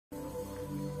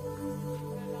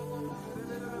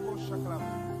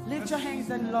Lift your hands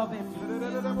and love him.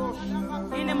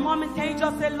 In a moment, can you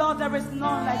just say, Lord, there is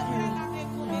none like you.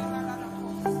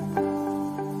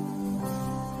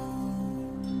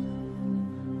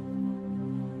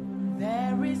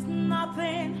 There is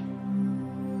nothing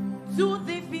too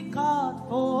difficult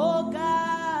for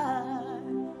God.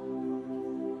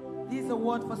 This is a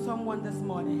word for someone this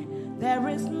morning. There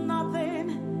is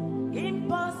nothing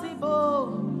impossible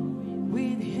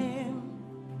with him.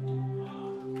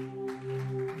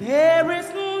 There is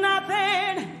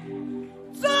nothing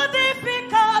too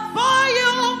difficult for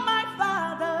you, my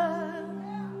Father.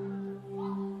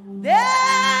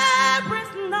 There is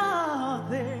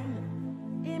nothing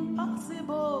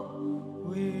impossible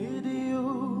with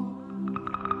you.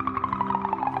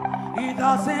 It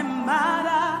doesn't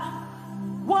matter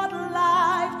what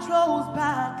life throws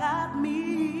back at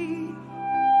me.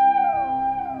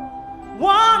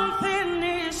 One thing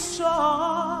is sure,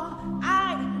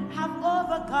 I have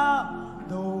overcome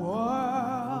the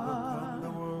world.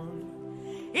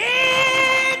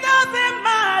 It doesn't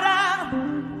matter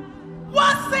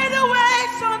what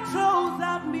situation throws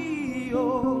at me.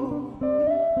 Oh,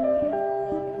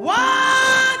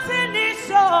 one thing is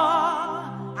sure,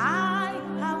 I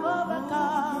have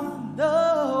overcome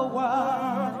the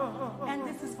world. And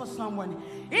this is for someone.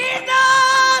 It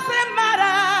doesn't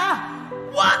matter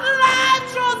what life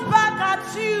throws back at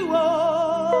you.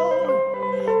 Oh,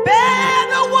 bear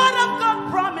the word of God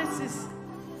promises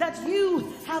that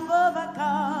you have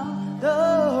overcome the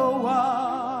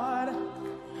world.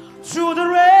 Through the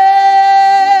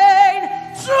rain,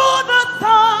 through the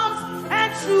storms,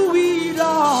 and through it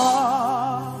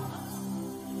all,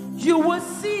 you will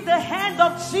see the hand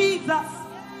of Jesus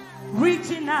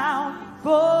reaching out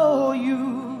for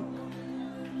you.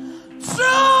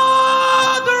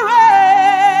 Through the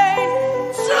rain,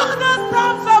 through the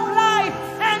storms of life,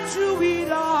 and through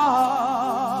it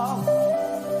all,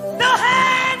 the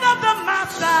hand of the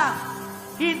Master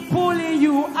is pulling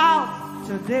you out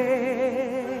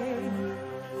today.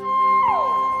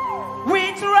 We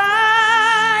try